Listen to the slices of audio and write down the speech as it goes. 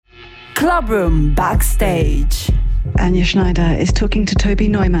Clubroom Backstage. Anja Schneider is talking to Tobi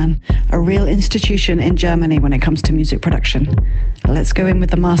Neumann, a real institution in Germany when it comes to music production. Let's go in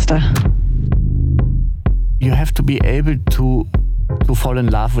with the master. You have to be able to fall in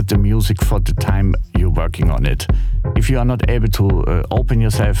love with the music for the time you're working on it. If you are not able to open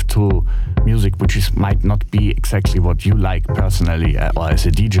yourself to music which might not be exactly what you like personally or as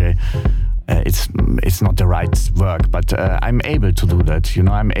a DJ, it's not the right work, but I'm able to do that. You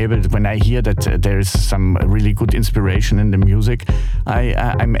know, I'm able, when I hear that there is some really good inspiration in the music,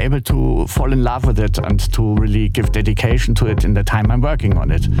 I'm able to fall in love with it and to really give dedication to it in the time I'm working on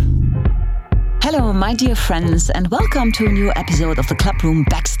it. Hello, my dear friends, and welcome to a new episode of the Clubroom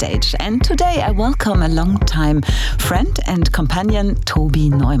Backstage. And today I welcome a long-time friend and companion, Tobi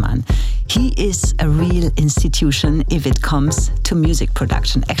Neumann. He is a real institution if it comes to music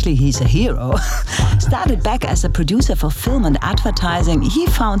production. Actually, he's a hero. Started back as a producer for film and advertising, he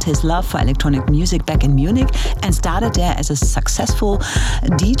found his love for electronic music back in Munich and started there as a successful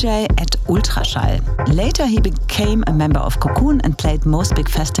DJ at Ultraschall. Later, he became a member of Cocoon and played most big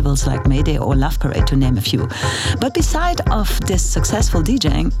festivals like Mayday or Love Parade, to name a few. But beside of this successful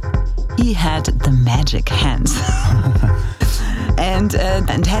DJing, he had the magic hands. And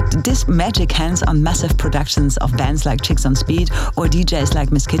had this magic hands on massive productions of bands like Chicks on Speed or DJs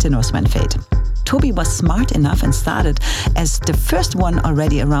like Miss Kitten or Sven Fate. Tobi was smart enough and started as the first one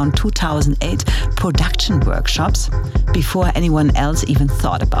already around 2008 production workshops before anyone else even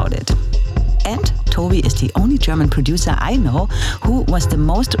thought about it. And Tobi is the only German producer I know who was the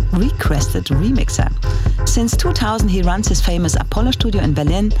most requested remixer. Since 2000, he runs his famous Apollo studio in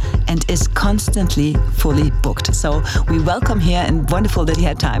Berlin and is constantly fully booked. So we welcome here and wonderful that he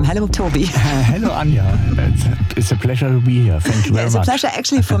had time. Hello, Tobi. Hello, Anja. It's a pleasure to be here. Thank you very much. It's a pleasure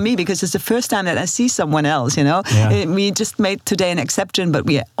actually for me because it's the first time that I see someone else, you know. Yeah. We just made today an exception, but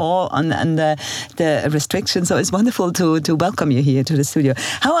we are all on the restrictions. So it's wonderful to welcome you here to the studio.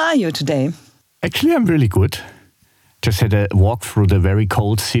 How are you today? Actually, I'm really good. Just had a walk through the very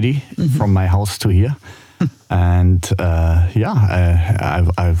cold city from my house to here. And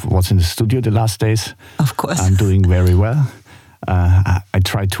I was in the studio the last days. Of course. I'm doing very well. I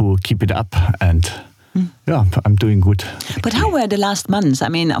try to keep it up and I'm doing good. But how were the last months? I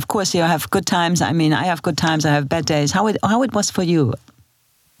mean, of course, you have good times. I mean, I have good times, I have bad days. How it was for you?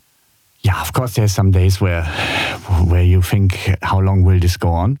 Yeah, of course, there's some days where you think, how long will this go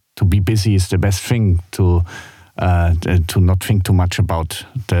on? To be busy is the best thing, to not think too much about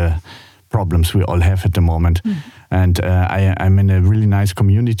the problems we all have at the moment. And I'm in a really nice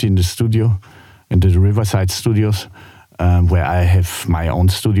community in the studio, in the Riverside Studios, where I have my own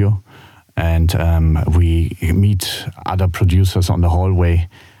studio. And we meet other producers on the hallway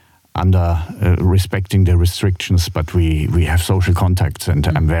under respecting the restrictions, but we have social contacts, and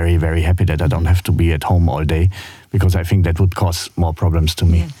I'm very, very happy that I don't have to be at home all day, because I think that would cause more problems to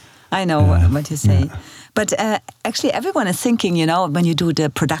me. Yeah. I know what you say. Yeah. But actually, everyone is thinking, you know, when you do the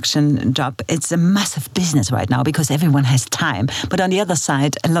production job, it's a massive business right now because everyone has time. But on the other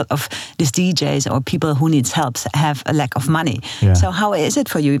side, a lot of these DJs or people who needs help have a lack of money. Yeah. So how is it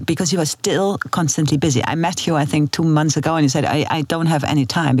for you? Because you are still constantly busy. I met you, I think, 2 months ago, and you said, I don't have any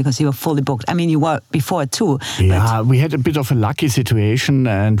time because you were fully booked. I mean, you were before too. Yeah, we had a bit of a lucky situation,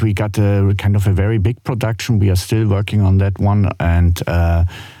 and we got a kind of a very big production. We are still working on that one, and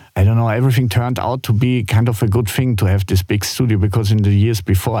I don't know, everything turned out to be kind of a good thing to have this big studio, because in the years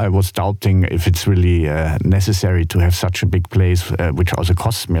before I was doubting if it's really necessary to have such a big place, which also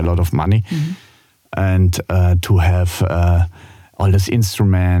costs me a lot of money. And to have all these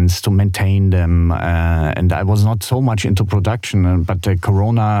instruments, to maintain them. And I was not so much into production, but the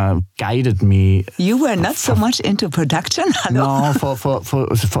Corona guided me. You were not so much into production? No,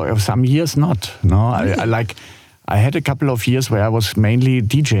 for some years not. No, really? I had a couple of years where I was mainly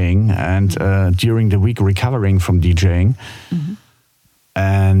DJing and during the week recovering from DJing.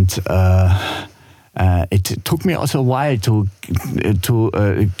 And it took me also a while to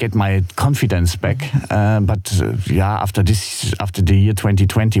get my confidence back. But after the year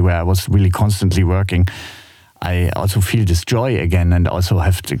 2020, where I was really constantly working, I also feel this joy again, and also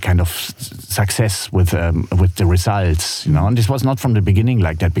have the kind of success with the results. You know, and this was not from the beginning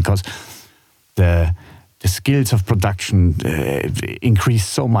like that, because the skills of production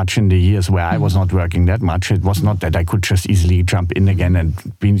increased so much in the years where I was not working that much. It was not that I could just easily jump in again and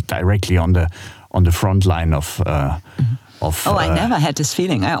be directly on the front line of. I never had this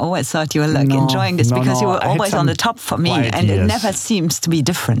feeling. I always thought you were enjoying this because you were always on the top for me, and it never seems to be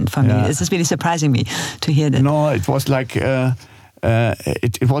different for me. This is really surprising me to hear that. No, it was like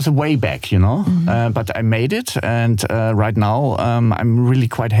it was a way back, you know. But I made it, and right now I'm really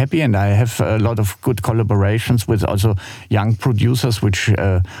quite happy, and I have a lot of good collaborations with also young producers, which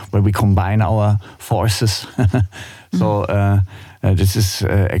where we combine our forces. So this is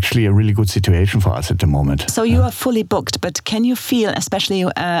actually a really good situation for us at the moment. So you are fully booked, but can you feel, especially,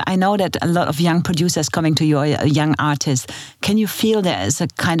 I know that a lot of young producers coming to you, or young artists, can you feel there is a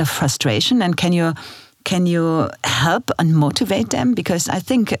kind of frustration, and can you help and motivate them? Because I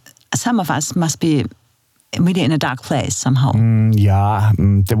think some of us must be really in a dark place somehow.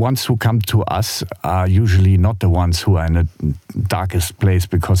 The ones who come to us are usually not the ones who are in the darkest place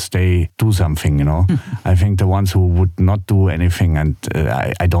because they do something, you know. I think the ones who would not do anything, and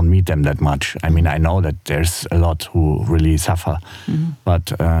I don't meet them that much. I mean, I know that there's a lot who really suffer, but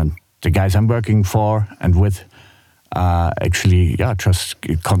the guys I'm working for and with are actually, just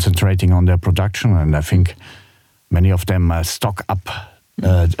concentrating on their production, and I think many of them stock up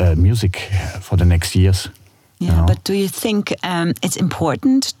music for the next years. Yeah, you know? But do you think it's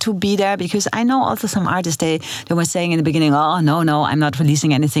important to be there? Because I know also some artists, they were saying in the beginning, oh, no, I'm not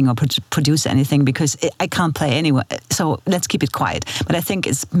releasing anything or produce anything because I can't play anyway, so let's keep it quiet. But I think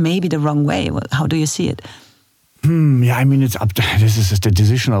it's maybe the wrong way. How do you see it? I mean, it's up to, this is the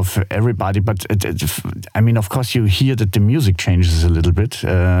decision of everybody, but I mean, of course, you hear that the music changes a little bit.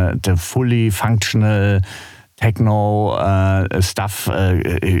 The fully functional techno stuff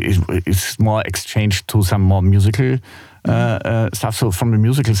is more exchanged to some more musical stuff. So from the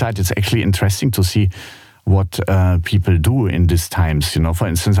musical side, it's actually interesting to see what people do in these times. You know, for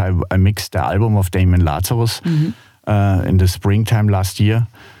instance, I mixed the album of Damien Lazarus in the springtime last year.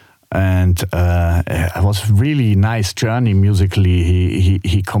 And it was a really nice journey musically.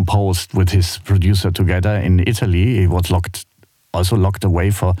 He composed with his producer together in Italy. He was locked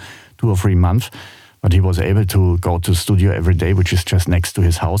away for 2 or 3 months, but he was able to go to the studio every day, which is just next to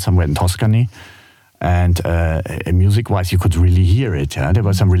his house somewhere in Tuscany. And music-wise, you could really hear it. Yeah? There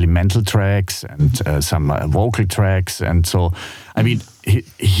were some really mental tracks and some vocal tracks, and so I mean,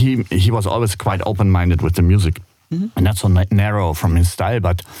 he was always quite open-minded with the music, and not so narrow from his style,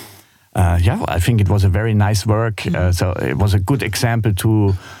 but. I think it was a very nice work. So it was a good example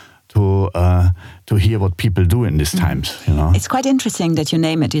to hear what people do in these times. You know, it's quite interesting that you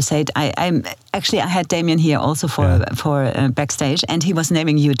name it. You said I had Damien here also for backstage, and he was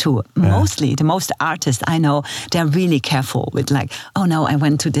naming you too. Mostly, the most artists I know, they're really careful with like, oh no, I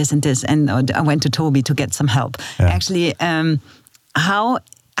went to this and this, and I went to Toby to get some help. Actually,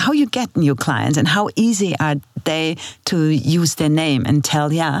 how you get new clients and how easy are they to use their name and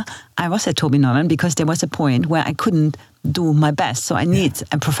tell, I was at Toby Neumann because there was a point where I couldn't do my best, so I need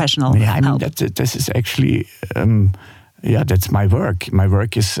a professional help. I mean, this is actually, that's my work. My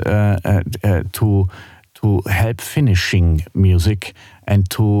work is to help finishing music and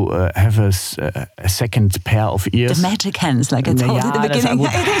to have a second pair of ears. The magic hands, like I told you at the beginning.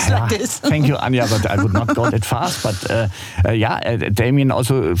 It is like this. Thank you, Anja, but I would not go that fast. But Damien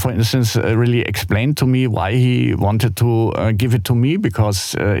also, for instance, really explained to me why he wanted to give it to me,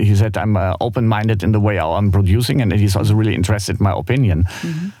 because he said I'm open-minded in the way how I'm producing, and he's also really interested in my opinion.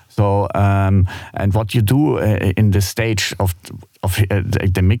 So, and what you do in the stage of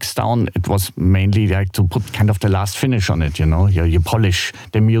the mix down, it was mainly like to put kind of the last finish on it, you know. You polish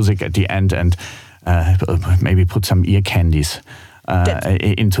the music at the end and maybe put some ear candies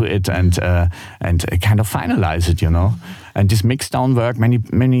into it and kind of finalize it, you know. And this mix down work, many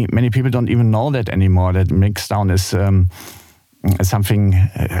people don't even know that anymore. That mix down is something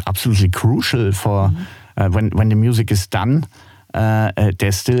absolutely crucial for when the music is done.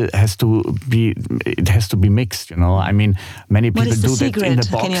 There still has to be mixed, you know. I mean, many people do that in the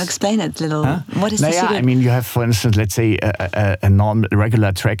box. Can you explain it a little? What is the secret? I mean, you have, for instance, let's say a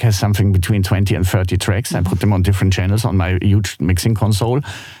regular track has something between 20 and 30 tracks. I put them on different channels on my huge mixing console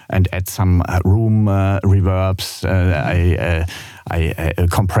and add some room reverbs. I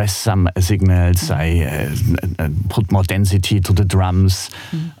compress some signals. I put more density to the drums,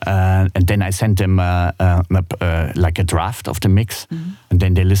 and then I send them like a draft of the mix, and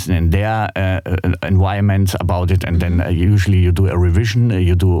then they listen in their environment about it, and then usually you do a revision.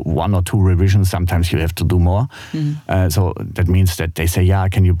 You do 1 or 2 revisions. Sometimes you have to do more. So that means that they say,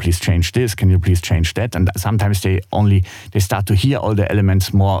 can you please change this? Can you please change that? And sometimes they start to hear all the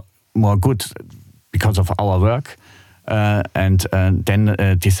elements more good because of our work. And then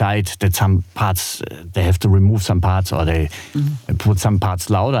decide that some parts they have to remove some parts, or they put some parts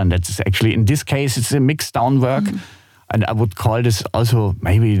louder, and that's actually in this case it's a mixed down work. And I would call this also,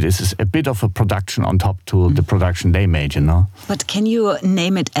 maybe this is a bit of a production on top to the production they made, you know. But can you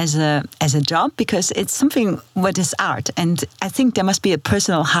name it as a job? Because it's something what is art. And I think there must be a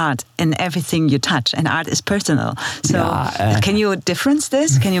personal heart in everything you touch. And art is personal. So can you difference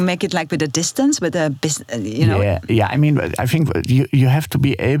this? Can you make it like with a distance, with a business, you know? Yeah. I mean, I think you have to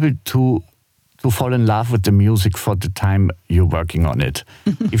be able to fall in love with the music for the time you're working on it.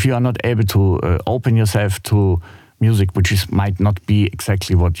 If you are not able to open yourself to music which might not be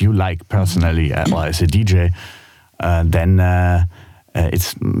exactly what you like personally or as a DJ, then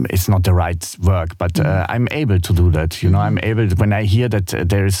it's not the right work. But I'm able to do that. You know, I'm able to, when I hear that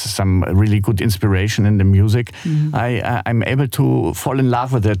there is some really good inspiration in the music, I'm able to fall in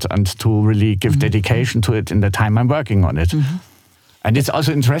love with it and to really give dedication to it in the time I'm working on it. And it's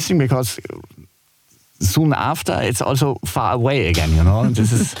also interesting because soon after, it's also far away again, you know.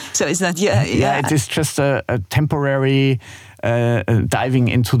 This is so it's not it is just a temporary diving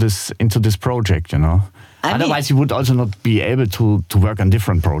into this project, you know. Otherwise, you would also not be able to work on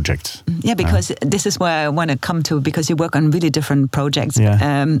different projects. Yeah, because this is where I want to come to, because you work on really different projects.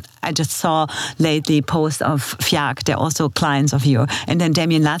 Yeah. I just saw lately post of Fjak, they're also clients of you, and then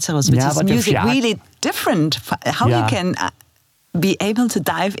Damien Lazarus, which is music really different. How you can be able to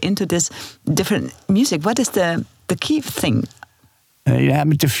dive into this different music? What is the key thing?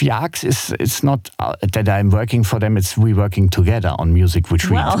 With the Fjaks, it's not that I'm working for them, it's we working together on music which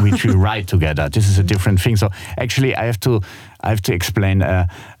we write together. This is a different thing. So actually I have to explain,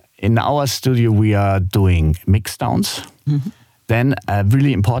 in our studio we are doing mix downs. Then a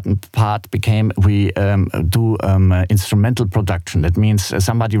really important part became we do instrumental production. That means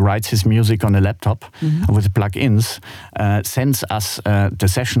somebody writes his music on a laptop with plugins, sends us the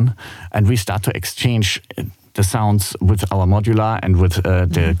session, and we start to exchange the sounds with our modular and with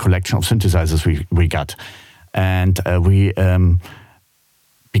the collection of synthesizers we got. And we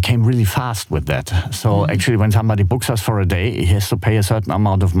became really fast with that. So actually when somebody books us for a day, he has to pay a certain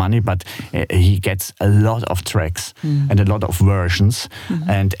amount of money, but he gets a lot of tracks and a lot of versions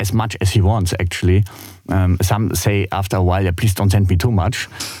and as much as he wants actually. Some say after a while, please don't send me too much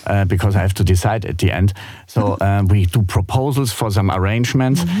because I have to decide at the end. So we do proposals for some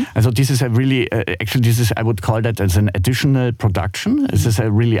arrangements. And so this is a really, I would call that as an additional production. This is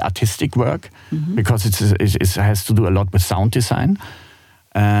a really artistic work because it has to do a lot with sound design.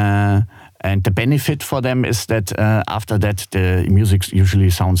 And the benefit for them is that after that the music usually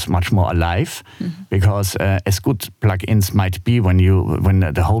sounds much more alive because as good plugins might be when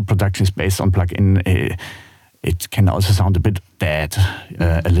the whole production is based on plugin, it can also sound a bit dead,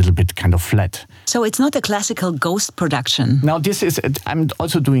 a little bit kind of flat. So it's not a classical ghost production. Now I'm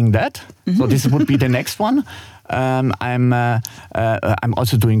also doing that. So this would be the next one. I'm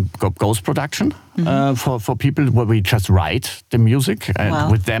also doing ghost production for people where we just write the music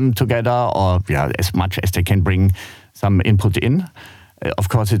with them together, or as much as they can bring some input in. Of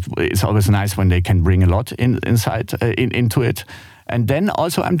course, it's always nice when they can bring a lot into it. And then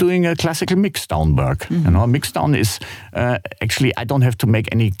also I'm doing a classical mixdown work. You know, mixdown is actually I don't have to make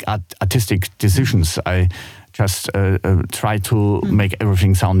any artistic decisions. I just try to make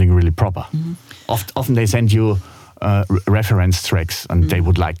everything sounding really proper. Often they send you reference tracks and they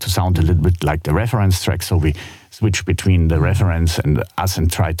would like to sound a little bit like the reference track, so we switch between the reference and us and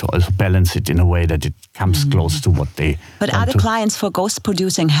try to also balance it in a way that it comes close to what they But are the clients for ghost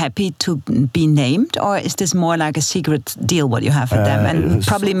producing happy to be named, or is this more like a secret deal what you have with them and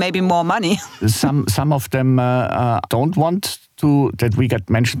probably maybe more money? Some of them don't want that we get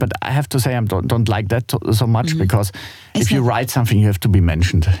mentioned, but I have to say I don't like that so much because if you write something you have to be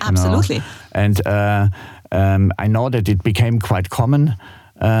mentioned. Absolutely. You know? And I know that it became quite common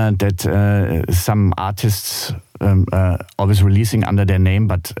that some artists always releasing under their name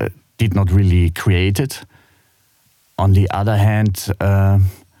but did not really create it. On the other hand,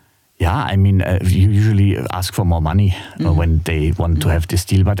 you usually ask for more money when they want to have this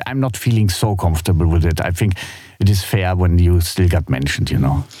deal, but I'm not feeling so comfortable with it. I think it is fair when you still got mentioned, you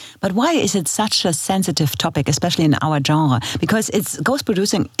know. But why is it such a sensitive topic, especially in our genre? Because ghost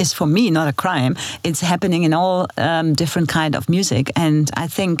producing is for me not a crime. It's happening in all different kind of music, and I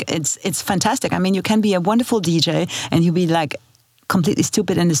think it's fantastic. I mean, you can be a wonderful DJ and you be like completely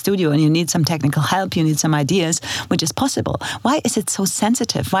stupid in the studio and you need some technical help, you need some ideas, which is possible. Why is it so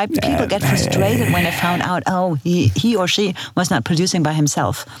sensitive? Why people get frustrated when they found out, he or she was not producing by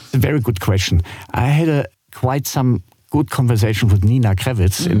himself? It's a very good question. I had quite some good conversation with Nina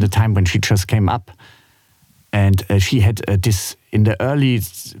Kravitz in the time when she just came up. And she had this, in the early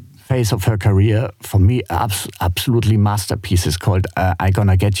phase of her career, for me, absolutely masterpieces called I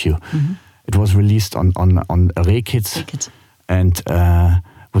Gonna Get You. It was released on Rehkids. And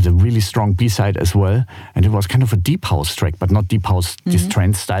with a really strong B-side as well. And it was kind of a deep house track, but not deep house, this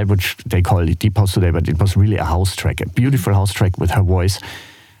trance style, which they call it deep house today, but it was really a house track, a beautiful house track with her voice.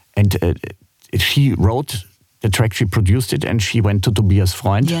 And she wrote the track, she produced it, and she went to Tobias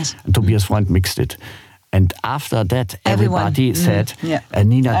Freund. Yes. And Tobias Freund mixed it. And after that, everybody said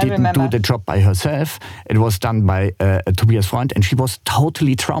Nina didn't do the job by herself. It was done by Tobias Freund, and she was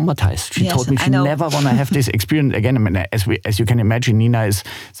totally traumatized. She told me she never want to have this experience again. I mean, as you can imagine, Nina is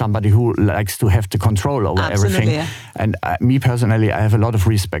somebody who likes to have the control over everything. Yeah. And me personally, I have a lot of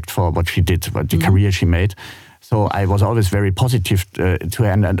respect for what she did, what the career she made. So I was always very positive to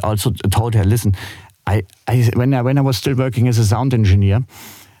her, and also told her, listen, when I was still working as a sound engineer,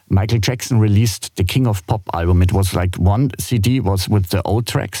 Michael Jackson released the King of Pop album. It was like one CD was with the old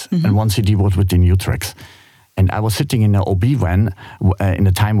tracks and one CD was with the new tracks. And I was sitting in an OB van in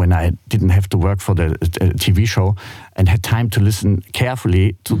a time when I didn't have to work for the TV show and had time to listen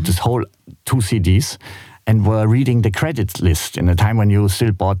carefully to this whole 2 CDs and were reading the credits list in a time when you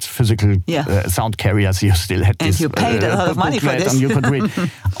still bought physical sound carriers. You still had this. And you paid a lot of money for this. And you could read.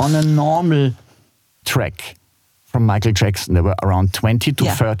 On a normal track from Michael Jackson, there were around 20 to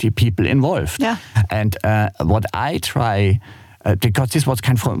 30 people involved. Yeah. And what I try, because this was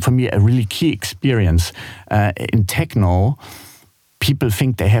kind of, for me, a really key experience. In techno, people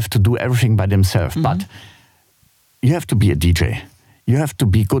think they have to do everything by themselves, but you have to be a DJ. You have to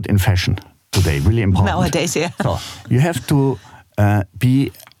be good in fashion today, really important. Nowadays, yeah. So you have to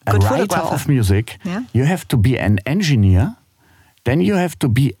be a writer of music. Yeah. You have to be an engineer. Then you have to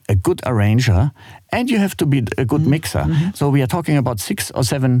be a good arranger and you have to be a good mixer. So we are talking about 6 or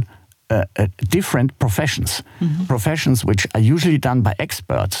 7 different professions. Professions which are usually done by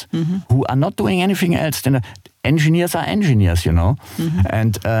experts who are not doing anything else. Engineers are engineers, you know.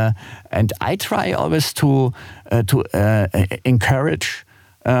 And I try always to encourage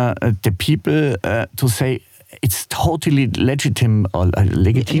the people to say, it's totally legitimate or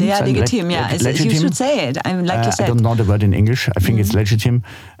legitimate. Yeah, legitimate. Yeah, you should say it. I mean, like you said. I don't know the word in English. I think it's legitimate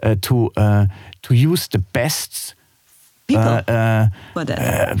to use the best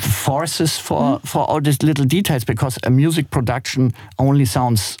forces for all these little details, because a music production only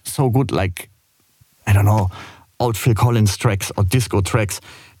sounds so good, like, I don't know, old Phil Collins tracks or disco tracks.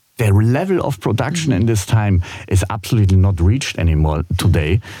 The level of production in this time is absolutely not reached anymore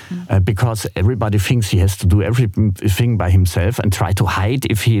today, because everybody thinks he has to do everything by himself and try to hide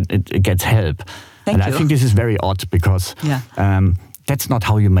if he gets help. I think this is very odd, because that's not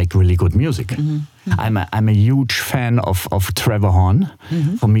how you make really good music. I'm a huge fan of Trevor Horn.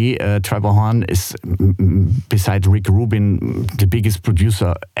 For me, Trevor Horn is, beside Rick Rubin, the biggest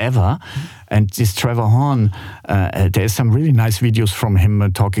producer ever. And this Trevor Horn, there's some really nice videos from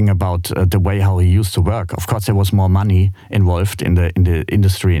him talking about the way how he used to work. Of course, there was more money involved in the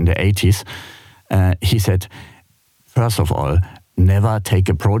industry in the 80s. He said, first of all, never take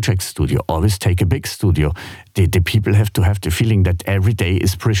a project studio, always take a big studio. The people have to have the feeling that every day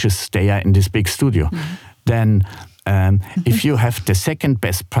is precious. They are in this big studio. Then if you have the second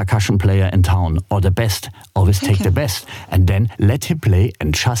best percussion player in town or the best, always take the best. And then let him play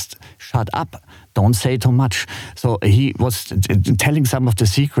and just shut up. Don't say too much. So he was telling some of the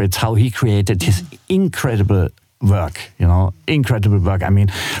secrets, how he created his incredible work, incredible work. I mean,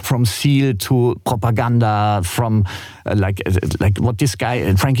 from Seal to Propaganda, from like what this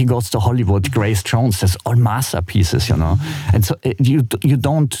guy, Frankie Goes to Hollywood, Grace Jones, that's all masterpieces, And so you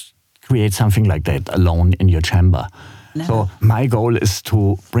don't create something like that alone in your chamber. No. So my goal is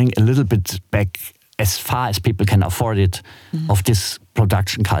to bring a little bit back, as far as people can afford it, of this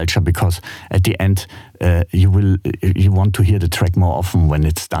production culture, because at the end you want to hear the track more often when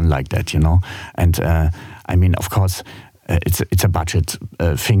it's done like that, And I mean, of course, it's a budget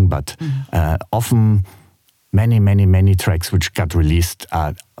thing, but often many tracks which got released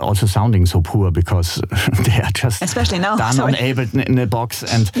are also sounding so poor because they are just especially now done on Ableton in a box,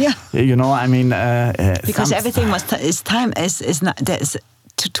 and I mean, because everything is not. There's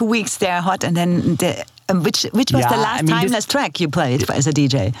 2 weeks they are hot, and then which was the last timeless track you played as a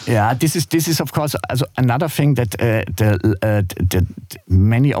DJ? Yeah, this is of course another thing, that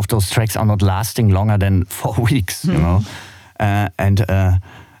many of those tracks are not lasting longer than 4 weeks, and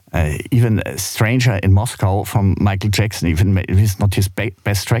even Stranger in Moscow from Michael Jackson, even if it's not his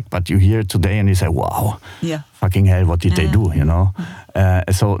best track, but you hear it today and you say, wow, fucking hell, what did they do,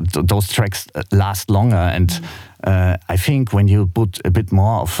 So those tracks last longer, and I think when you put a bit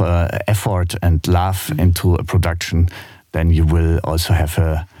more of effort and love into a production, then you will also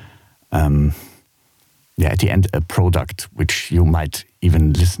have at the end, a product which you might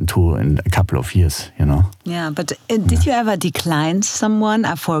even listen to in a couple of years, you know. Yeah, but did you ever decline someone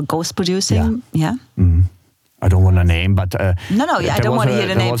for ghost producing? Yeah. Mm. I don't want to name, but no, I don't want to hear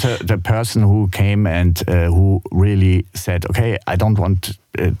the name. There was the person who came and who really said, "Okay, I don't want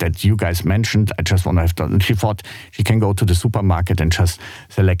that you guys mentioned. I just want to have done." She thought she can go to the supermarket and just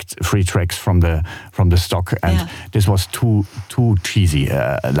select 3 tracks from the stock, and this was too cheesy.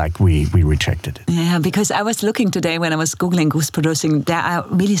 Like we rejected it. Yeah, because I was looking today when I was googling ghost producing. There are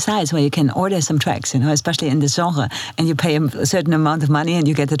really sites where you can order some tracks, you know, especially in the genre, and you pay a certain amount of money and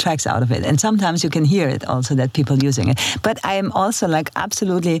you get the tracks out of it. And sometimes you can hear it also that people using it. But I am also like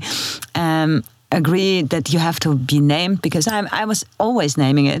absolutely agree that you have to be named, because I was always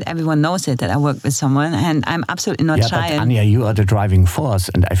naming it. Everyone knows it that I work with someone, and I'm absolutely not shy. But Anja, you are the driving force,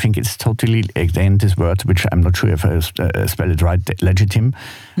 and I think it's totally, again, this word, which I'm not sure if I spell it right, legitimate,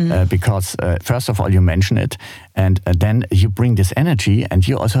 because first of all, you mention it, and then you bring this energy, and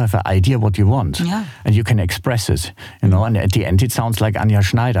you also have an idea what you want, and you can express it, you know, and at the end it sounds like Anja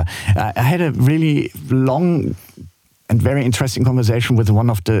Schneider. I had a really long and very interesting conversation with one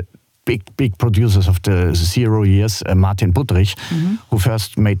of the big producers of the 0 years, Martin Buttrich, who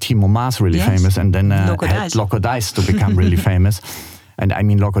first made Timo Maas really famous, and then helped Loco Dice to become really famous. And I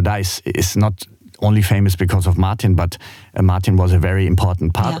mean, Loco Dice is not only famous because of Martin, but Martin was a very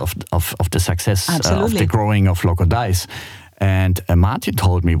important part of the success of the growing of Loco Dice. And Martin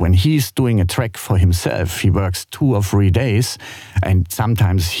told me when he's doing a track for himself, he works 2 or 3 days, and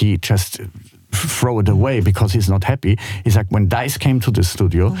sometimes he just throw it away because he's not happy. He's like, when Dice came to the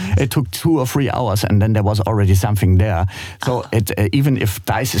studio, it took 2 or 3 hours, and then there was already something there. So even if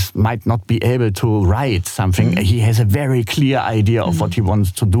Dice might not be able to write something, he has a very clear idea of what he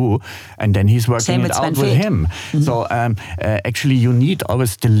wants to do, and then he's working it out with him. So actually, you need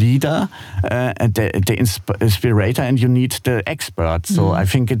always the leader, the inspirator, and you need the expert. So I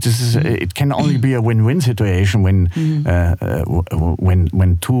think it can only be a win-win situation when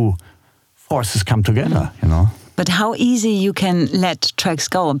 2 forces come together, you know. But how easy you can let tracks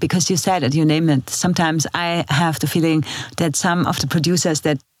go, because you said it, you name it. Sometimes I have the feeling that some of the producers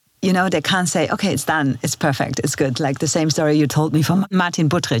that, you know, they can't say, okay, it's done, it's perfect, it's good. Like the same story you told me from Martin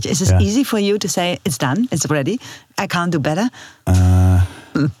Buttrich. Is it easy for you to say, it's done, it's ready, I can't do better?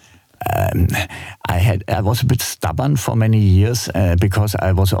 I was a bit stubborn for many years because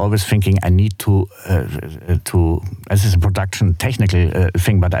I was always thinking I need to this is a production technical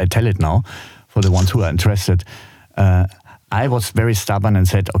thing, but I tell it now for the ones who are interested. I was very stubborn and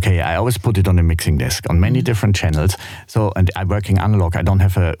said, okay, I always put it on a mixing desk on many different channels. So, and I'm working analog. I don't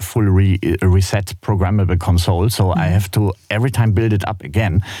have a full reset programmable console, so I have to every time build it up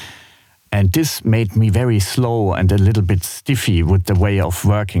again. And this made me very slow and a little bit stiffy with the way of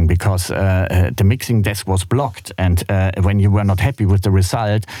working, because the mixing desk was blocked. And when you were not happy with the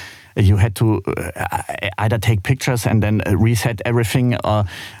result, you had to either take pictures and then reset everything.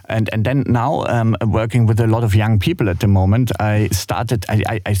 And then now, working with a lot of young people at the moment, I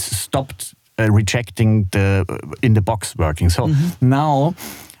stopped rejecting the in-the-box working. So now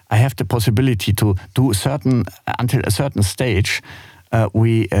I have the possibility to do until a certain stage.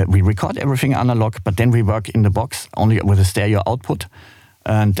 We record everything analog, but then we work in the box only with a stereo output,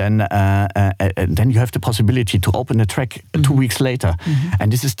 and then you have the possibility to open the track 2 weeks later,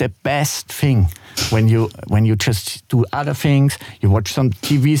 and this is the best thing when you just do other things, you watch some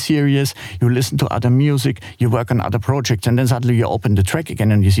TV series, you listen to other music, you work on other projects, and then suddenly you open the track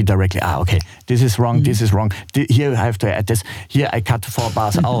again and you see directly, okay, this is wrong, this is wrong. Here I have to add this. Here I cut 4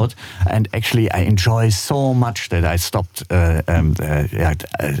 bars out, and actually I enjoy so much that I stopped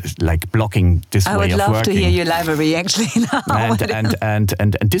like blocking this way of working. I would love to hear your library actually now.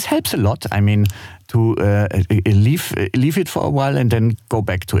 And this helps a lot. I mean, to leave it for a while and then go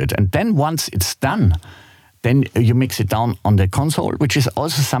back to it. And then once it's done, then you mix it down on the console, which is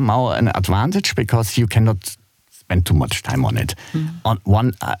also somehow an advantage because you cannot spend too much time on it. On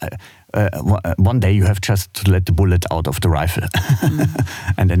one day you have just to let the bullet out of the rifle,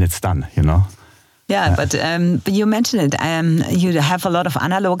 and then it's done, you know. Yeah, but you mentioned it. You have a lot of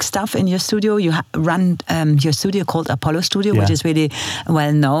analog stuff in your studio. You run your studio called Apollo Studio, which is really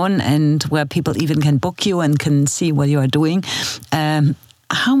well known, and where people even can book you and can see what you are doing.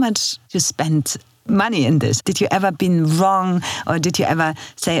 How much you spend money in this? Did you ever been wrong, or did you ever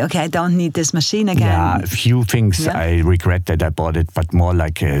say, okay, I don't need this machine again? Yeah, a few things I regret that I bought it, but more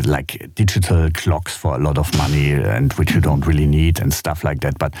like digital clocks for a lot of money, and which you don't really need and stuff like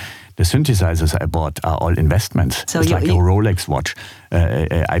that. But the synthesizers I bought are all investments. So it's like a Rolex watch.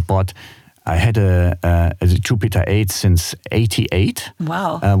 I had a Jupiter 8 since '88.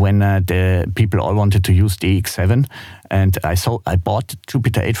 Wow! When the people all wanted to use the EX7, and I bought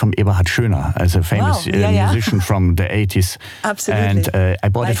Jupiter 8 from Eberhard Schöner, as a famous musician from the '80s. Absolutely. And I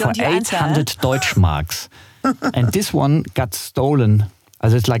bought it for 800 Deutschmarks, and this one got stolen.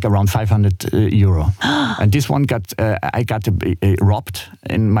 It's like around 500 euro. And this one I got robbed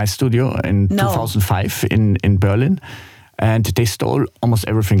in my studio in 2005 in Berlin. And they stole almost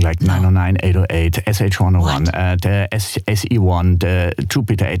everything, like 909, 808, SH101, the SE1, the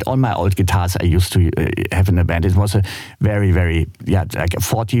Jupiter 8, all my old guitars I used to have in the band. It was a very, very, like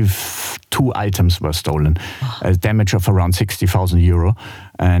 42 items were stolen. A damage of around 60,000 euro.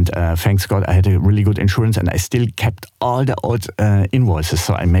 And thanks God, I had a really good insurance, and I still kept all the old invoices.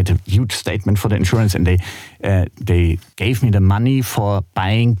 So I made a huge statement for the insurance, and they gave me the money for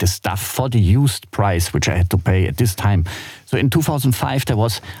buying the stuff for the used price, which I had to pay at this time. So in 2005, there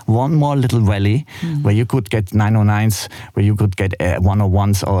was one more little valley where you could get 909s, where you could get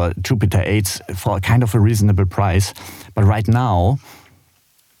 101s or Jupiter 8s for kind of a reasonable price. But right now,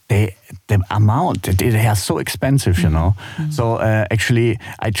 the amount, they are so expensive, you know. So actually,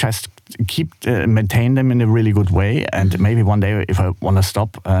 I just maintain them in a really good way, and maybe one day, if I want to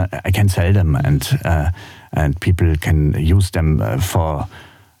stop, I can sell them, and people can use them for.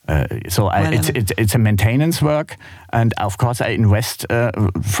 It's a maintenance work, and of course I invest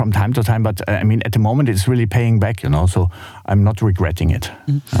from time to time. But I mean, at the moment it's really paying back, you know. So I'm not regretting it.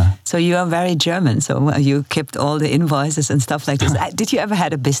 So you are very German. So you kept all the invoices and stuff like this. Did you ever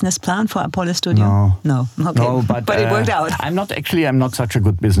had a business plan for Apollo Studio? No. Okay. No, but it worked out. I'm not such a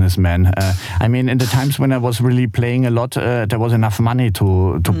good businessman. I mean, in the times when I was really playing a lot, there was enough money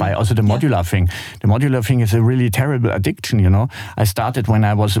to buy also the modular thing. The modular thing is a really terrible addiction, you know. I started when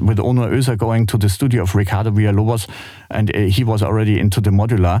I was with Ono Özer going to the studio of Ricardo Villalobos, and he was already into the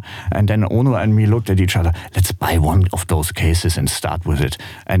modular, and then Ono and me looked at each other, let's buy one of those cases and start with it.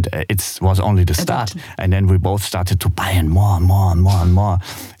 And it was only the start, and then we both started to buy and more and more and more and more.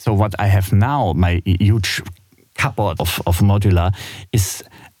 So what I have now, my huge cupboard of modular, is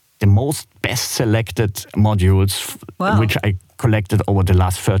the most best selected modules, which I collected over the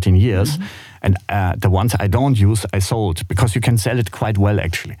last 13 years. And the ones I don't use, I sold, because you can sell it quite well,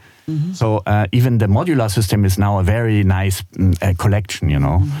 actually. So even the modular system is now a very nice collection, you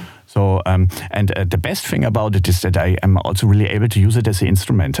know. So, the best thing about it is that I am also really able to use it as an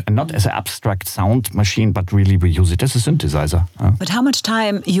instrument, and not as an abstract sound machine, but really we use it as a synthesizer. But how much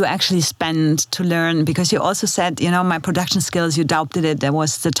time you actually spend to learn? Because you also said, you know, my production skills, you doubted it. There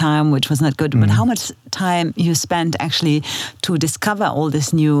was the time which was not good. But how much time you spent actually to discover all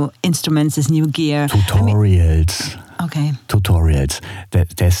these new instruments, this new gear? Tutorials. Okay. Tutorials.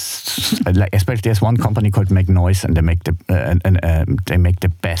 There's one company called Make Noise, and they make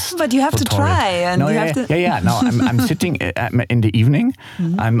the best. But you have tutorial. To try, and No, I'm sitting in the evening.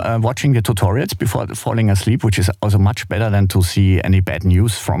 I'm watching the tutorials before falling asleep, which is also much better than to see any bad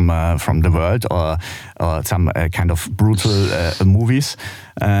news from the world or some kind of brutal movies.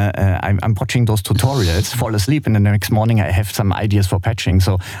 I'm watching those tutorials, fall asleep, and the next morning I have some ideas for patching.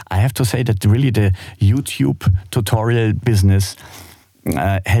 So I have to say that really the YouTube tutorial business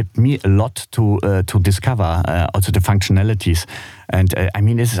helped me a lot to discover also the functionalities. And I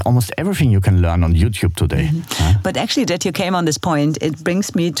mean, this is almost everything you can learn on YouTube today. But actually that you came on this point, it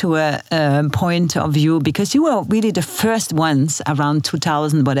brings me to a point of view, because you were really the first ones around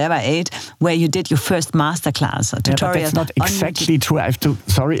 2000, whatever, 8, where you did your first masterclass or tutorial. But that's not exactly true. I have to,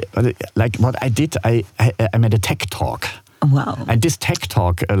 like what I did, I made a tech talk. Wow. And this tech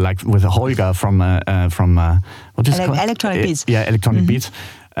talk, like with Holger from what is it called? Electronic Beats. Electronic Beats,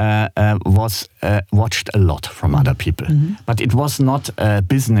 was watched a lot from other people. But it was not a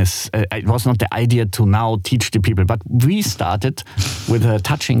business, it was not the idea to now teach the people. But we started with a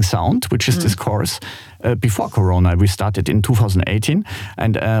touching sound, which is this course. Before Corona, we started in 2018.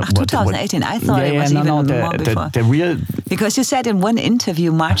 And 2018, I thought it was more before. The real... Because you said in one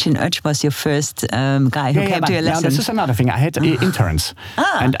interview, Martin Oetsch was your first guy who came to your lessons. This is another thing. I had interns.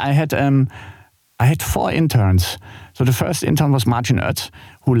 And I had 4 interns. So the first intern was Martin Oetsch,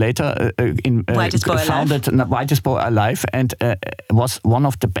 who later founded Whitest Boy Alive, and was one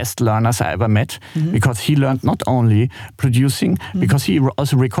of the best learners I ever met, because he learned not only producing, because he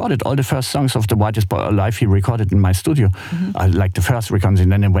also recorded all the first songs of the Whitest Boy Alive. He recorded in my studio, like the first recordings,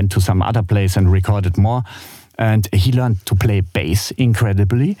 and then he went to some other place and recorded more. And he learned to play bass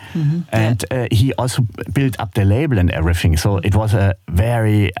incredibly, and he also built up the label and everything. So it was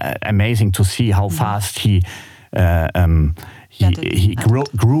very amazing to see how fast he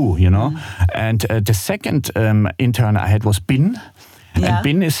grew, you know. And the second intern I had was Bin, And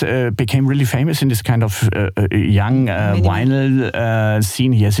Bin became really famous in this kind of young vinyl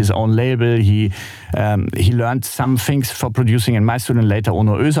scene. He has his own label. He learned some things for producing in my studio. Later,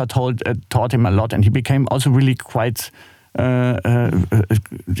 Ono Özer taught him a lot, and he became also really quite in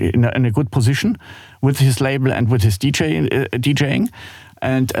a good position with his label and with his DJing.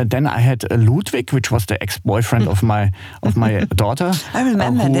 And then I had Ludwig, which was the ex-boyfriend of my daughter. I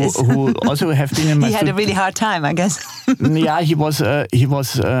remember this. Who also have been in my. He had a really hard time, I guess. Yeah, he was.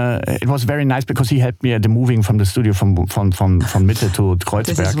 It was very nice because he helped me at the moving from the studio from Mitte to Kreuzberg.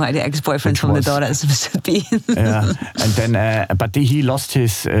 This is why the ex-boyfriend from the daughter is supposed to be. Yeah, and then but he lost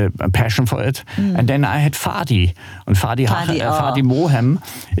his passion for it. And then I had Fadi, and Fadi Mohem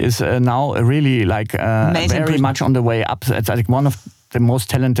is now really like very much on the way up. It's like one of the most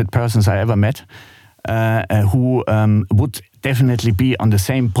talented persons I ever met, who would definitely be on the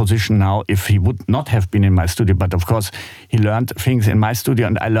same position now if he would not have been in my studio. But of course, he learned things in my studio,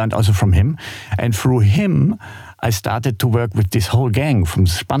 and I learned also from him. And through him, I started to work with this whole gang from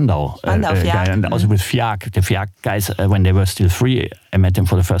Spandau guy, and also with Fiak, the Fiak guys, when they were still free. I met them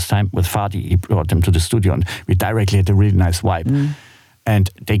for the first time with Fadi. He brought them to the studio, and we directly had a really nice vibe. And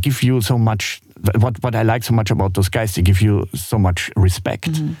they give you so much. What I like so much about those guys, they give you so much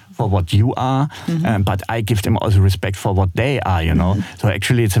respect for what you are, but I give them also respect for what they are, you know. So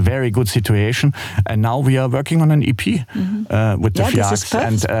actually, it's a very good situation. And now we are working on an EP with the Fiaks,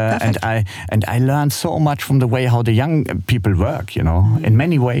 and I learned so much from the way how the young people work, you know, in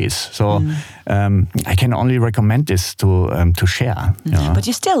many ways. So I can only recommend this to share. You know? But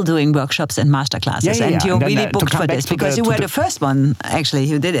you're still doing workshops and masterclasses, and you're really booked for this because you were the first one actually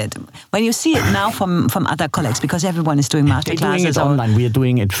who did it. When you see it now from other colleagues, because everyone is doing masterclasses. They're doing it online. We are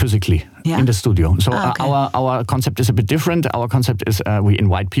doing it physically in the studio. So our concept is a bit different. Our concept is we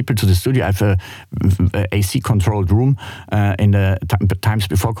invite people to the studio. I have a AC controlled room. In the times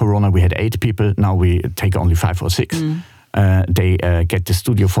before Corona, we had 8 people. Now we take only 5 or 6. They get the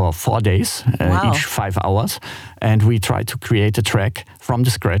studio for 4 days, each 5 hours, and we try to create a track from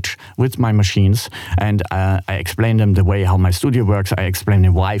the scratch with my machines. And I explain them the way how my studio works. I explain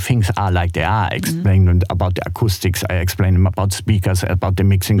them why things are like they are. I explain them about the acoustics. I explain them about speakers, about the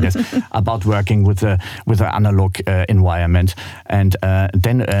mixing, about working with the analog environment. And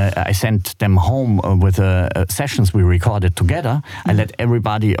then I sent them home with sessions we recorded together. I let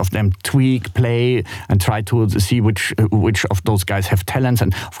everybody of them tweak, play, and try to see which of those guys have talents.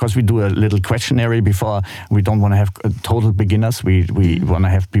 And of course, we do a little questionnaire before. We don't want to have total beginners. We want to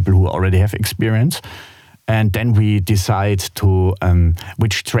have people who already have experience. And then we decide to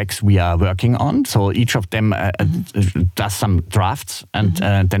which tracks we are working on. So each of them does some drafts, and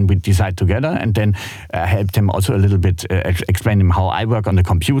then we decide together. And then help them also a little bit, explain them how I work on the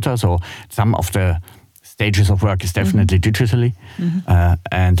computer. So some of the stages of work is definitely digitally,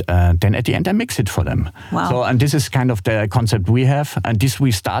 and then at the end I mix it for them. Wow. So, and this is kind of the concept we have, and this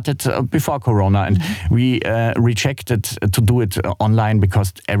we started before Corona, and we rejected to do it online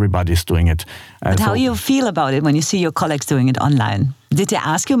because everybody's doing it. But how you feel about it when you see your colleagues doing it online? Did they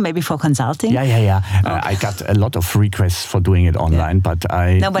ask you maybe for consulting? Yeah. I got a lot of requests for doing it online, but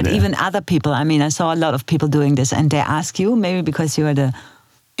even other people. I mean, I saw a lot of people doing this, and they ask you maybe because you are the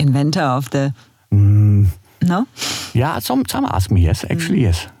inventor of the. No? Yeah, some ask me, yes, actually,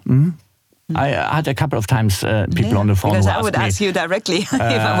 yes. I had a couple of times people on the phone because who I would asked ask you directly if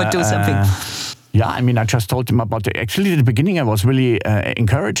I would do something. Yeah, I mean, I just told them about actually, at the beginning, I was really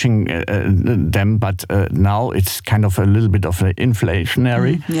encouraging them, but now it's kind of a little bit of an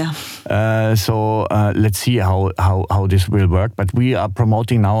inflationary. So let's see how this will work. But we are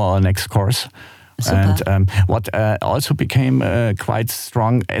promoting now our next course. Super. And what also became quite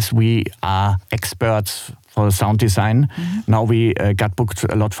strong, as we are experts for sound design, now we got booked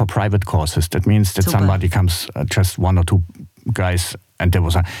a lot for private courses. That means that somebody comes, just 1 or 2 guys, and there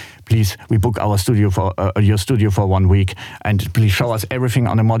was please, we book our studio for your studio for 1 week, and please show us everything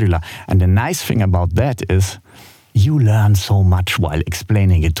on a modular. And the nice thing about that is, you learn so much while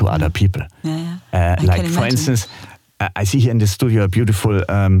explaining it to other people. Like for instance, I see here in the studio a beautiful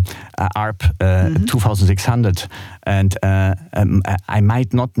ARP 2600, and I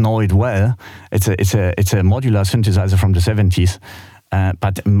might not know it well. It's a modular synthesizer from the 70s,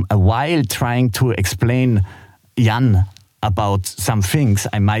 but while trying to explain Jan about some things,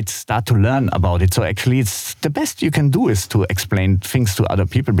 I might start to learn about it. So actually, it's the best you can do is to explain things to other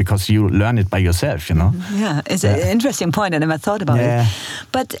people because you learn it by yourself, you know? Yeah, it's an interesting point. I never thought about it.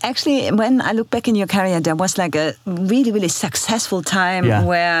 But actually, when I look back in your career, there was like a really, really successful time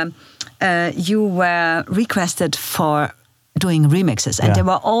where you were requested for doing remixes, and they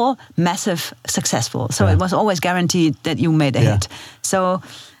were all massive successful. So it was always guaranteed that you made a hit. So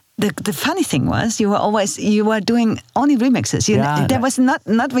the funny thing was you were doing only remixes. There was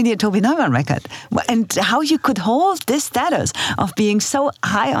not really a Toby Neumann record. And how you could hold this status of being so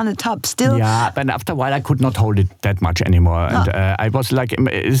high on the top still. Yeah, but after a while I could not hold it that much anymore. And I was like,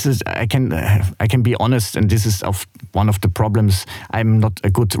 I can be honest, and this is one of the problems. I'm not a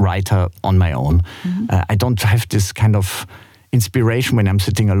good writer on my own. I don't have this kind of inspiration when I'm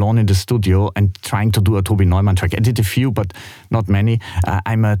sitting alone in the studio and trying to do a Toby Neumann track. I did a few, but not many.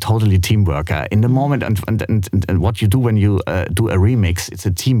 I'm a totally team worker. In the moment, and what you do when you do a remix, it's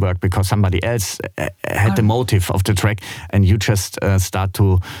a teamwork because somebody else had the motive of the track, and you just start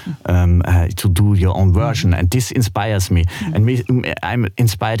to do your own version. And this inspires me. And I'm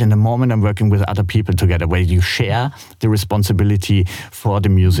inspired in the moment I'm working with other people together, where you share the responsibility for the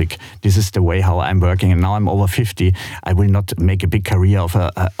music. This is the way how I'm working. And now I'm over 50. I will not make a big career of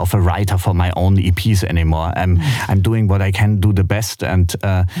a writer for my own EPs anymore. I'm doing what I can do the best, and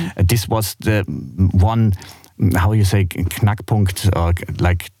this was the one, how you say, Knackpunkt, or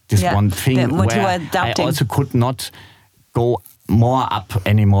like this one thing where I also could not go more up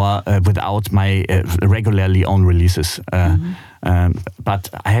anymore without my regularly own releases. But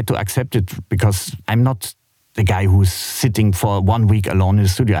I had to accept it because I'm not the guy who's sitting for 1 week alone in the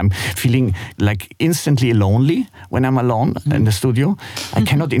studio. I'm feeling like instantly lonely when I'm alone in the studio. I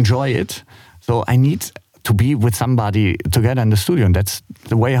cannot enjoy it. So I need to be with somebody together in the studio. And that's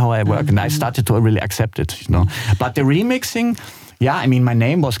the way how I work. And I started to really accept it, But the remixing, I mean, my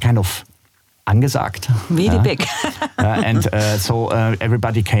name was kind of angesagt. Really big. So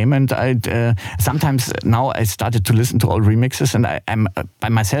everybody came, and sometimes now I started to listen to all remixes, and I'm by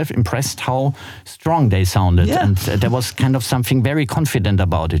myself impressed how strong they sounded. Yeah. And there was kind of something very confident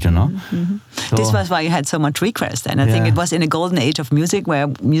about it, So, this was why you had so much request, and I think it was in a golden age of music where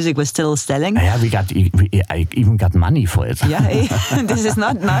music was still selling. Yeah, I even got money for it. Yeah, this is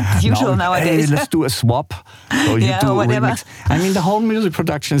not usual nowadays. Hey, let's do a swap. So you do a remix. I mean, the whole music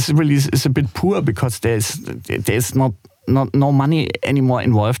production is a bit poor because there's no money anymore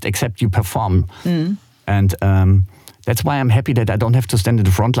involved except you perform. And that's why I'm happy that I don't have to stand in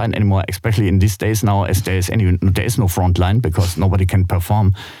the front line anymore, especially in these days now, as there is no front line because nobody can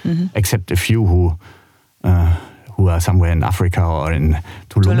perform except a few who are somewhere in Africa or in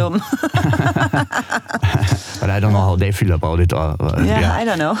Tulum. But I don't know how they feel about it. I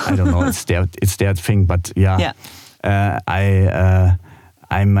don't know. I don't know. It's their thing. But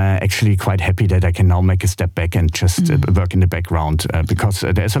I'm actually quite happy that I can now make a step back and just work in the background because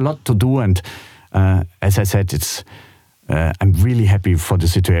there's a lot to do. And as I said, I'm really happy for the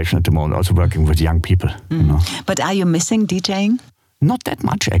situation at the moment, also working with young people. But are you missing DJing? Not that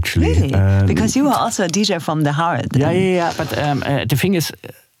much, actually. Really? Because you are also a DJ from the heart. Yeah. But the thing is,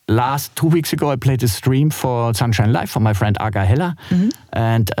 2 weeks ago, I played a stream for Sunshine Live for my friend Aga Heller.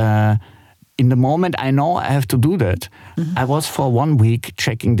 And in the moment I know I have to do that, I was for 1 week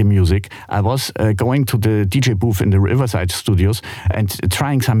checking the music. I was going to the DJ booth in the Riverside studios and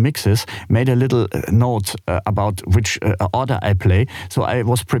trying some mixes, made a little note about which order I play. So I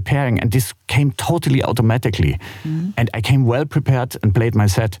was preparing, and this came totally automatically. And I came well prepared and played my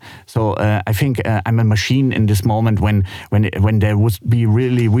set. So I think I'm a machine in this moment. When there would be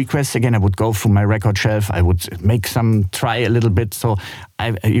really requests again, I would go through my record shelf. I would try a little bit. So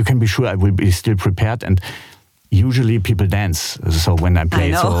you can be sure I will be still prepared. And usually people dance. So when I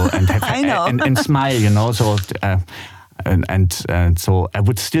play, and smile, So so I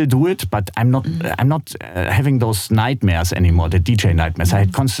would still do it, but I'm not having those nightmares anymore. The DJ nightmares. I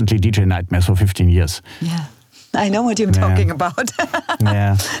had constantly DJ nightmares for 15 years. Yeah. I know what you're talking about.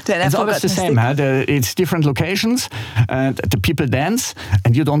 It's always the same. It's different locations. The people dance,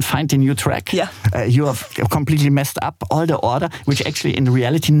 and you don't find the new track. Yeah. You have completely messed up all the order, which actually in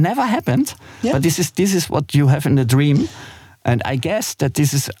reality never happened. Yeah. But this is what you have in the dream. And I guess that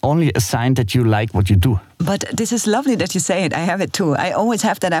this is only a sign that you like what you do. But this is lovely that you say it. I have it too. I always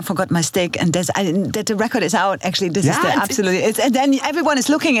have that I forgot my stick and that the record is out. Actually, this is absolutely. And then everyone is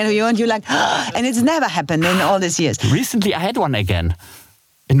looking at you and you're like, and it's never happened in all these years. Recently, I had one again.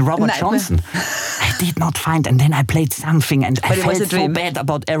 In Robert Johnson. I did not find, and then I played something, and I felt so bad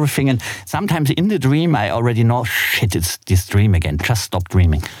about everything. And sometimes in the dream, I already know, shit, it's this dream again. Just stop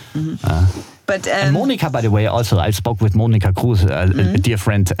dreaming. And Monica, by the way, also, I spoke with Monica Cruz, a dear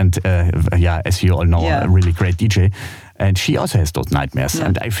friend, and as you all know, a really great DJ. And she also has those nightmares. Yeah.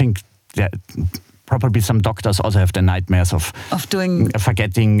 And I think that probably some doctors also have the nightmares of doing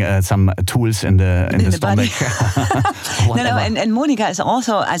forgetting some tools in the stomach. No, and Monica is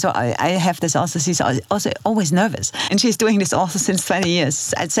also I have this also. She's also always nervous, and she's doing this also since 20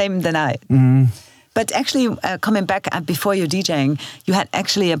 years, same than I. But actually, coming back before you're DJing, you had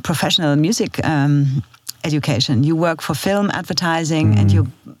actually a professional music education. You work for film advertising, and you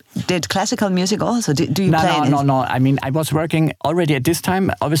did classical music also. Do you play? No. I mean, I was working already at this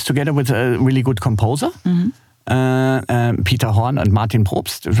time, always together with a really good composer. Peter Horn and Martin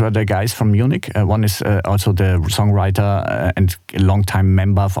Probst were the guys from Munich. One is also the songwriter and long-time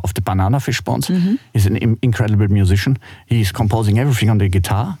member of the Banana Fishbones. He's an incredible musician. He's composing everything on the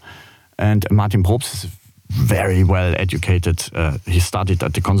guitar. And Martin Probst is very well educated. He studied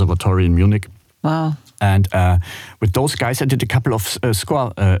at the Conservatory in Munich. Wow. And with those guys, I did a couple of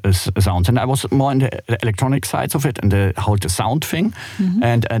score sounds. And I was more in the electronic sides of it and the whole sound thing.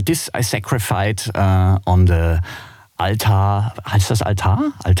 And this I sacrificed on the Altar. Heißt das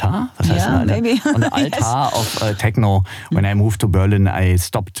Altar? Altar? Was heißt das? Maybe. On the altar of techno. When I moved to Berlin, I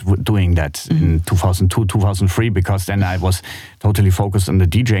stopped doing that in 2002, 2003, because then I was totally focused on the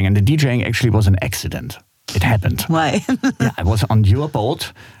DJing. And the DJing actually was an accident. It happened. Why? Yeah, I was on your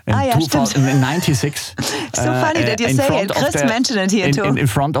boat in 96. So funny that you say it. Chris mentioned it here too. In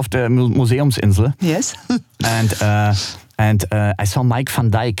front of the Museumsinsel. Yes. and I saw Mike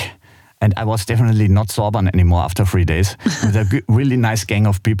van Dijk. And I was definitely not Sorban anymore after 3 days with a really nice gang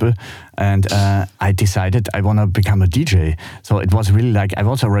of people. And I decided I want to become a DJ. So it was really like, I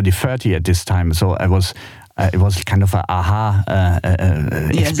was already 30 at this time. So it was kind of an aha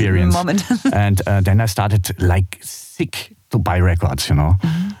experience. Moment. And then I started like sick to buy records, you know.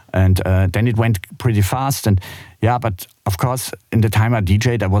 And then it went pretty fast. And yeah, but of course, in the time I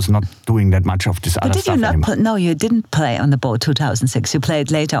DJ'd, I was not doing that much of this other stuff anymore. No, you didn't play on the boat 2006. You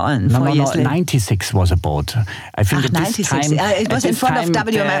played later on, 4 years later. 96 was a boat. I think at 96. This time... it was in front of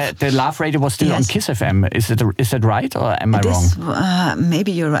WMF. The Love Radio was still on Kiss FM. Is that right, or am I wrong?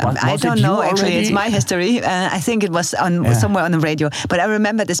 Maybe you're right. I don't know, actually. It's my history. I think it was somewhere on the radio. But I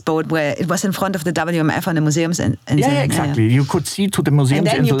remember this boat where it was in front of the WMF on the museums. Yeah, exactly. You could see to the museums.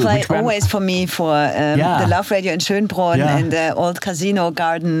 And then you played always for me for the Love Radio in Schönbrunn and the old casino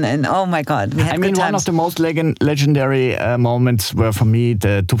garden, and oh my God, we had good times. One of the most legendary moments were for me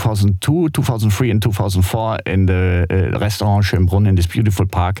the 2002, 2003 and 2004 in the restaurant Schönbrunn in this beautiful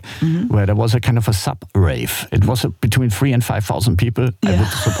park, where there was a kind of a sub-rave. It was between 3,000 and 5,000 people, I would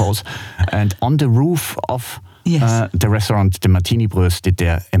suppose. And on the roof of the restaurant, the Martini Brös did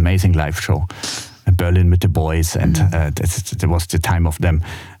their amazing live show. Berlin with the boys, and that was the time of them.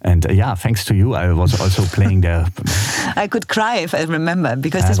 And thanks to you, I was also playing there. I could cry if I remember,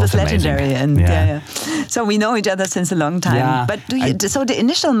 because this was legendary. Amazing. And so we know each other since a long time. Yeah, but so the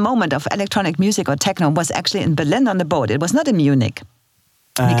initial moment of electronic music or techno was actually in Berlin on the boat. It was not in Munich.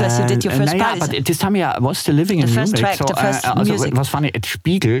 Because you did your first party. But at this time, I was still living in Munich. Track, so, the first music. It was funny. At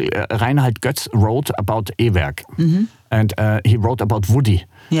Spiegel, Reinhard Götz wrote about E-Werk. And he wrote about Woody.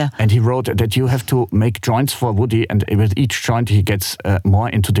 Yeah. And he wrote that you have to make joints for Woody, and with each joint he gets more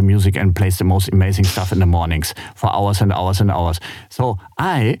into the music and plays the most amazing stuff in the mornings for hours and hours and hours. So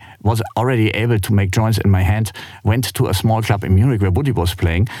I was already able to make joints in my hand, went to a small club in Munich where Woody was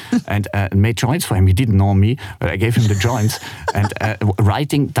playing and made joints for him. He didn't know me, but I gave him the joints and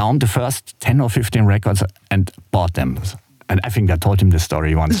writing down the first 10 or 15 records and bought them. And I think I told him the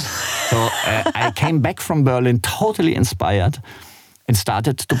story once. So I came back from Berlin totally inspired and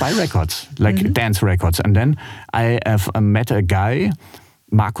started to buy records, like dance records. And then I met a guy,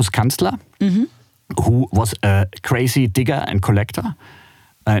 Markus Kanzler, who was a crazy digger and collector.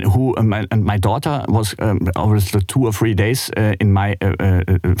 And my daughter was always 2 or 3 days in my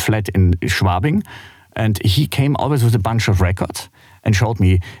flat in Schwabing. And he came always with a bunch of records and showed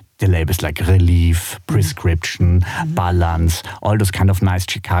me the labels like Relief, Prescription, Balance, all those kind of nice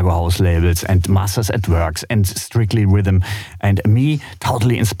Chicago house labels, and Masters at Works and Strictly Rhythm. And me,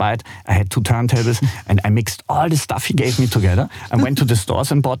 totally inspired. I had 2 turntables and I mixed all the stuff he gave me together and went to the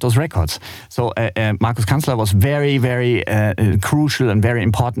stores and bought those records. So Markus Kanzler was very, very crucial and very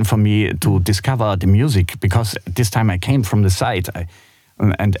important for me to discover the music, because this time I came from the side.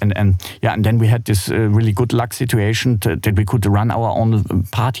 And then we had this really good luck situation that we could run our own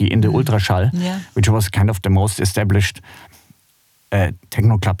party in the Ultraschall, which was kind of the most established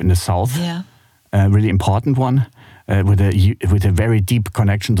techno club in the South. Really important one with a very deep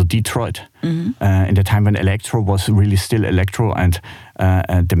connection to Detroit. In the time when electro was really still electro, and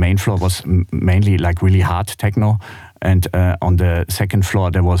the main floor was mainly like really hard techno, and on the second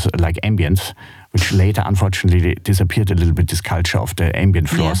floor there was like ambience, which later unfortunately disappeared a little bit, this culture of the ambient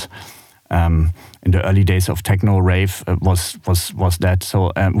floors. in the early days of techno rave was that.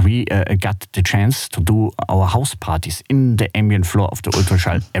 So we got the chance to do our house parties in the ambient floor of the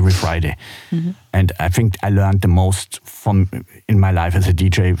Ultraschall every Friday. And I think I learned the most in my life as a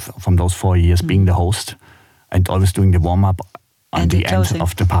DJ from those 4 years, being the host and always doing the warm-up on the end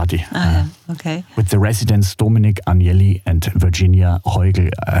of the party. Okay. With the residents Dominik Agnelli and Virginia Heugel,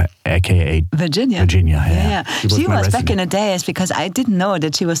 aka Virginia. Yeah. She was back in the days, because I didn't know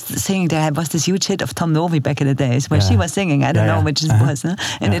that she was singing. There was this huge hit of Tom Novi back in the days where she was singing. I don't know which it was, no?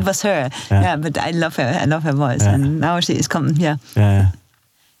 And it was her. Yeah, but I love her. I love her voice, and now she is coming.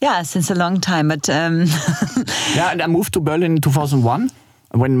 Yeah, since a long time. But and I moved to Berlin in 2001.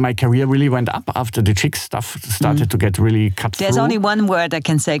 When my career really went up after the Chicks stuff started to get really cut There's through. only one word I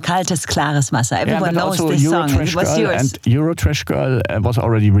can say: kaltes, klares Wasser. Everyone knows this song. It was yours. And Eurotrash Girl was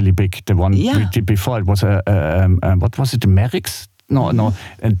already really big. The one we did before, it was what was it? The Merix? No,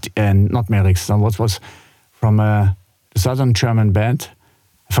 and not Merix. No, what was from a southern German band?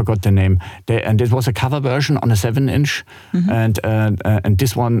 I forgot the name. And it was a cover version on a 7-inch, and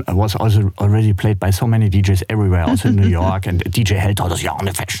this one was also already played by so many DJs everywhere, also in New York. And DJ Helter, das Jahr on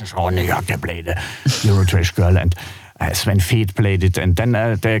the fashion show in New York, they played the Eurotrash Girl, and Sven Feth played it. And then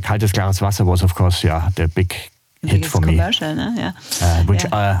the Kaltes Klares Wasser was, of course, the big hit for me, which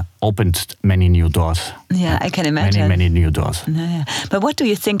opened many new doors. Yeah, I can imagine. Many new doors. But what do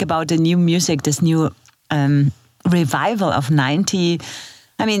you think about the new music, this new revival of 90?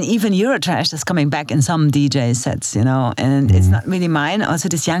 I mean, even Eurotrash is coming back in some DJ sets, and it's not really mine. Also,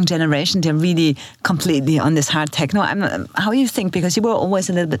 this young generation, they're really completely on this hard techno. How do you think? Because you were always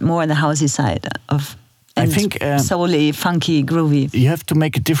a little bit more on the housey side of, I think, soul-y, funky, groovy. You have to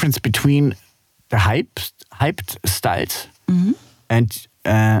make a difference between the hyped styles and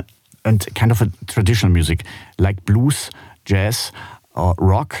kind of a traditional music, like blues, jazz, or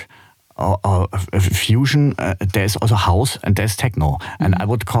rock. Or fusion, there's also house and there's techno. And I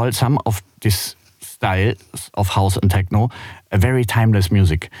would call some of these styles of house and techno a very timeless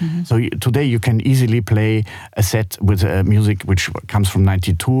music. So today you can easily play a set with music which comes from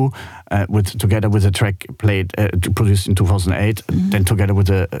 92, together with a track produced in 2008, then together with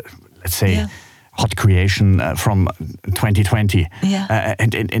let's say, hot creation from 2020.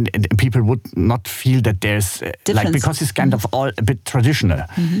 And people would not feel that there's, because it's kind of all a bit traditional.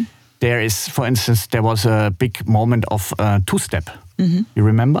 There is, for instance, there was a big moment of two-step. You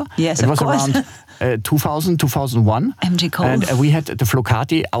remember? Yes, it of was course. Around 2000, 2001. MG Cole. And we had the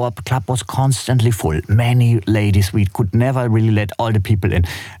Flocati. Our club was constantly full. Many ladies. We could never really let all the people in.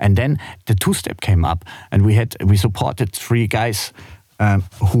 And then the two-step came up, and we supported 3 guys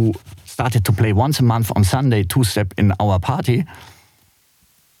who started to play once a month on Sunday two-step in our party.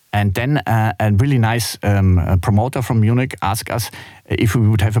 And then a really nice promoter from Munich asked us if we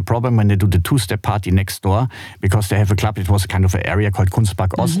would have a problem when they do the two-step party next door, because they have a club. It was kind of an area called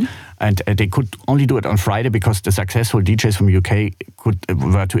Kunstpark Ost, and they could only do it on Friday because the successful DJs from UK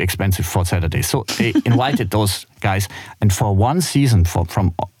were too expensive for Saturday. So they invited those guys, and for one season,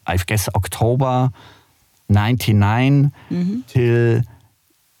 from I guess October 99 till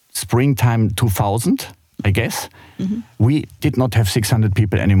springtime 2000. I guess. We did not have 600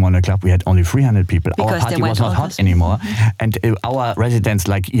 people anymore in the club. We had only 300 people. Because our party was not hot anymore. And our residents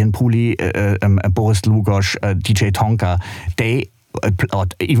like Ian Pooley, Boris Lugosz, DJ Tonka, or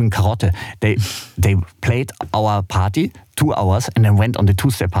even Karotte, they played our party 2 hours and then went on the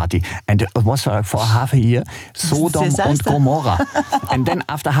two-step party. And it was for half a year Sodom and Gomorrah. And then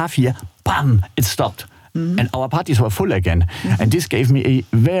after half a year, bam, it stopped. And our parties were full again. And this gave me a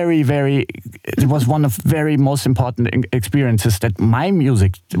it was one of very most important experiences, that my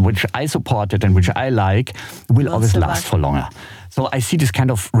music, which I supported and which I like, will always last for longer. So I see this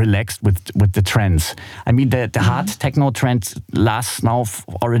kind of relaxed with the trends. I mean, the hard techno trend lasts now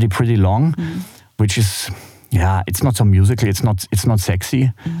already pretty long, which is... Yeah, it's not so musical. It's not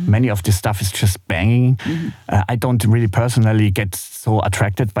sexy. Many of this stuff is just banging. I don't really personally get so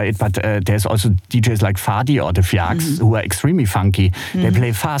attracted by it, but there's also DJs like Fadi or the Fiacs who are extremely funky. They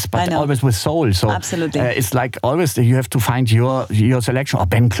play fast, but always with soul. So absolutely, it's like always you have to find your selection. Or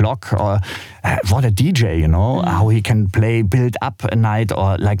Ben Klock, or what a DJ, how he can build up a night,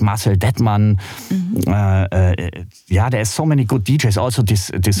 or like Marcel Detman. There's so many good DJs. Also this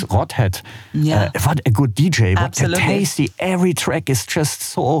Rodhead. What a good DJ. What a tasty. Every track is just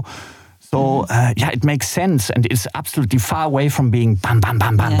so it makes sense, and it's absolutely far away from being bam, bam,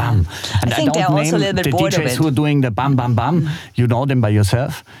 bam, bam, bam. And I don't name the DJs who are doing the bam, bam, bam. You know them by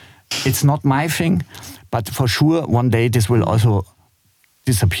yourself. It's not my thing, but for sure one day this will also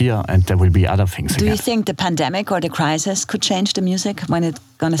disappear and there will be other things Do again. you think the pandemic or the crisis could change the music when it's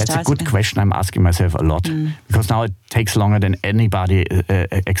going to start? That's a good question I'm asking myself a lot because now it takes longer than anybody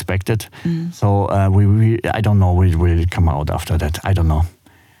expected. So I don't know will it come out after that. I don't know.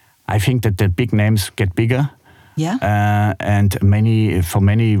 I think that the big names get bigger. Yeah. And for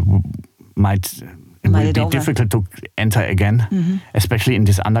many might be difficult to enter again, especially in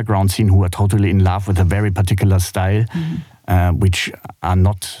this underground scene who are totally in love with a very particular style. Which are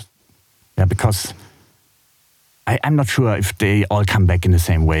not, because I'm not sure if they all come back in the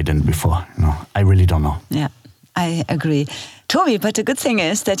same way than before. No, I really don't know. Yeah, I agree. Toby, but the good thing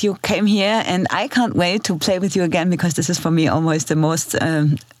is that you came here and I can't wait to play with you again because this is for me almost the most,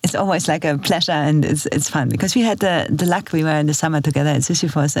 it's always like a pleasure and it's fun because we had the luck, we were in the summer together at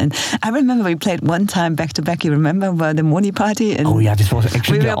Sisyphos and I remember we played one time back to back, you remember, the Moni party? And this was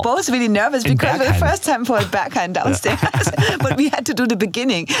actually... We were both really nervous because it was the first time for Berghain downstairs, but we had to do the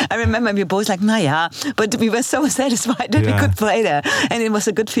beginning. I remember we were both like, but we were so satisfied that we could play there and it was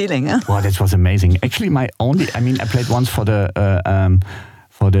a good feeling. Huh? Wow, that was amazing. Actually, I played once for the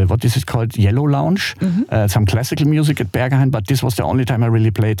what is it called, Yellow Lounge, some classical music at Berghain, but this was the only time I really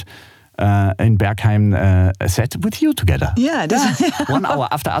played in Berghain a set with you together. Yeah. 1 hour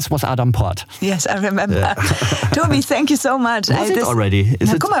after us was Adam Port. Yes, I remember. Yeah. Toby, thank you so much. Was it already?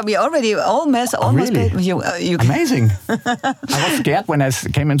 Come on, we already almost really? played with you. Amazing. I was scared when I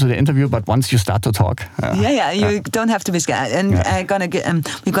came into the interview, but once you start to talk... you don't have to be scared. And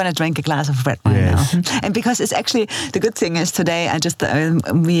we're going to drink a glass of red wine now. And because it's actually, the good thing is today,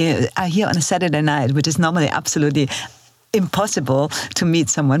 we are here on a Saturday night, which is normally absolutely impossible to meet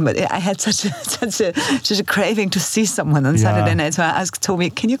someone, but I had such a craving to see someone on Saturday night. So I asked Toby,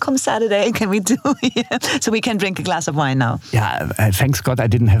 can you come Saturday? Can we do it? So we can drink a glass of wine now. Yeah, thanks God I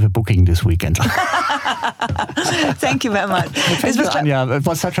didn't have a booking this weekend. Thank you very much. Thank you, Anja. It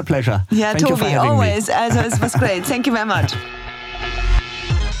was such a pleasure. Yeah, Thank Toby, always. It was great. Thank you very much.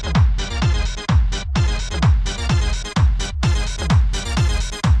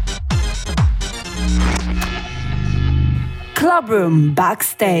 Club Room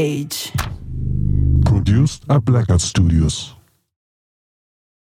Backstage. Produced at Blackout Studios.